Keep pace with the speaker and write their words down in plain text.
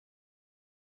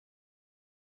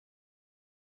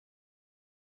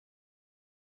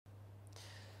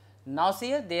Now see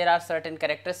here, there are certain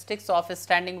characteristics of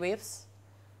standing waves.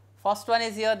 First one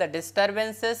is here, the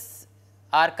disturbances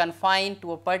are confined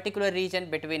to a particular region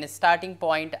between a starting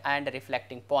point and a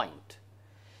reflecting point.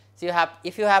 So,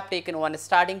 if you have taken one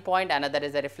starting point, another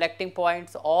is a reflecting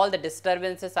point, so all the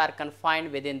disturbances are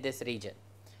confined within this region.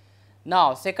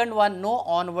 Now, second one, no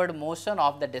onward motion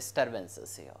of the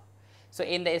disturbances here. So,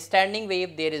 in the standing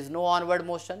wave there is no onward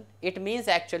motion, it means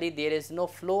actually there is no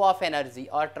flow of energy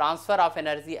or transfer of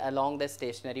energy along the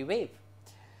stationary wave.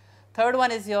 Third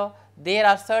one is here, there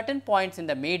are certain points in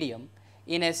the medium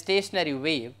in a stationary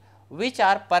wave which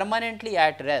are permanently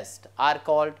at rest are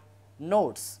called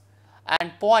nodes,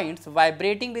 and points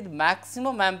vibrating with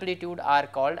maximum amplitude are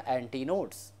called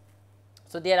antinodes.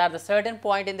 So, there are the certain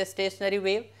point in the stationary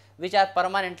wave which are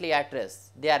permanently at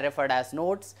rest, they are referred as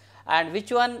nodes, and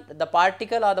which one, the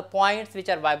particle or the points which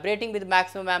are vibrating with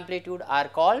maximum amplitude are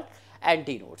called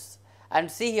antinodes. And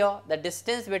see here, the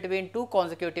distance between two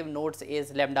consecutive nodes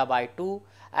is lambda by 2,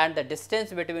 and the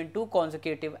distance between two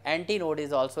consecutive antinode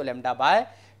is also lambda by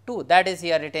 2, that is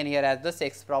here written here as the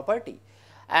sixth property.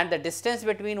 And the distance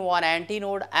between one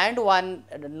antinode and one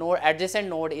node adjacent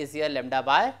node is here lambda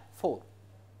by 4.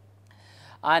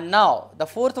 And now, the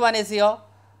fourth one is here,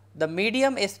 the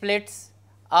medium splits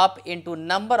up into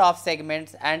number of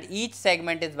segments and each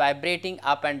segment is vibrating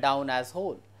up and down as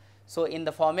whole. So, in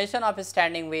the formation of a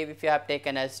standing wave, if you have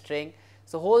taken a string,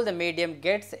 so whole the medium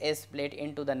gets split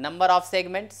into the number of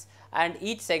segments and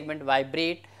each segment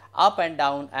vibrate up and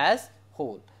down as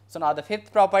whole. So, now the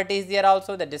fifth property is here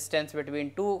also, the distance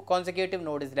between two consecutive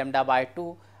node is lambda by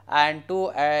 2 and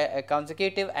two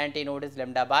consecutive antinode is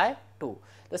lambda by 2.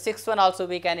 The sixth one also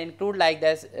we can include like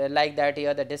this, like that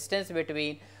here, the distance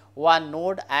between one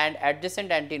node and adjacent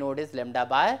antinode is lambda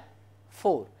by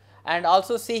 4. And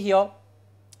also see here,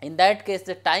 in that case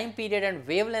the time period and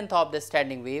wavelength of the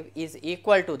standing wave is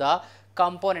equal to the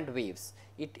component waves.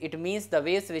 It means the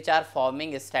waves which are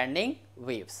forming standing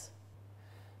waves.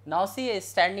 Now see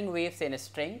standing waves in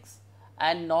strings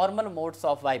and normal modes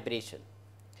of vibration.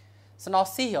 So now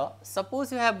see here,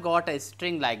 suppose you have got a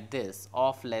string like this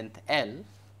of length L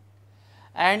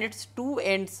and its two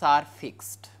ends are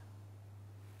fixed.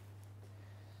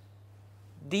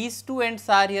 These two ends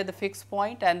are here the fixed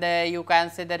point and you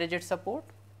can say the rigid support.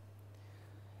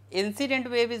 Incident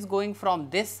wave is going from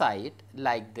this side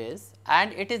like this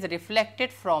and it is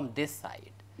reflected from this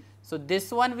side. So,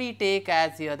 this one we take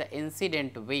as here the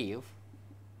incident wave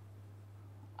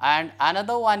and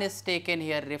another one is taken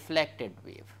here reflected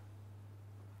wave.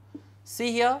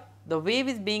 See here, the wave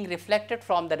is being reflected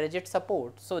from the rigid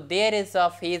support. So, there is a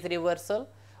phase reversal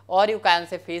or you can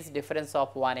say phase difference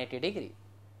of 180 degree.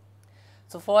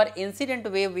 So, for incident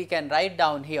wave we can write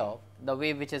down here the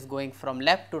wave which is going from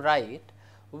left to right,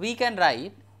 we can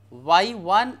write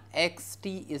y1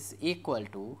 xt is equal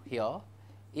to here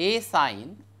a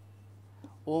sin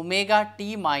omega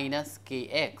t minus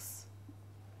kx,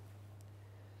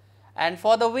 and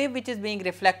for the wave which is being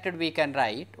reflected we can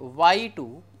write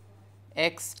y2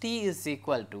 xt is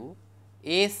equal to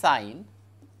a sin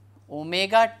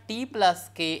omega t plus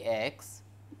kx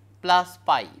plus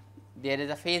pi. There is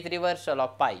a phase reversal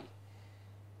of pi,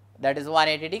 that is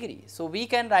 180 degree. So, we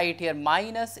can write here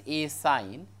minus a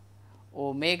sin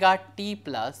omega t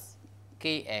plus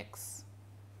kx.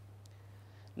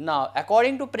 Now,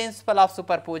 according to principle of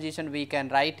superposition we can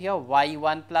write here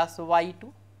y1 plus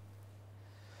y2.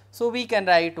 So, we can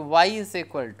write y is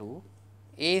equal to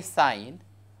a sin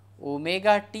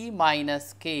omega t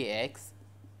minus kx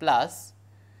plus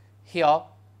here,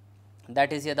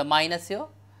 that is here the minus here.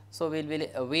 So,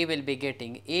 we will be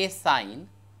getting a sin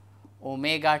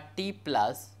omega t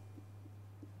plus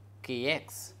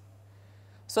kx.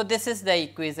 So, this is the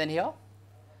equation here.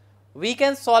 We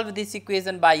can solve this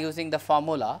equation by using the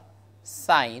formula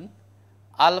sin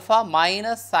alpha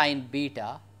minus sin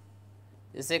beta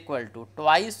is equal to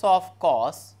twice of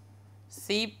cos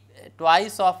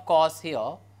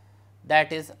here,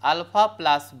 that is alpha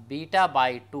plus beta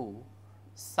by 2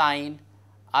 sin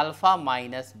alpha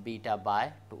minus beta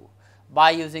by 2.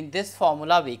 By using this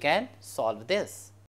formula we can solve this.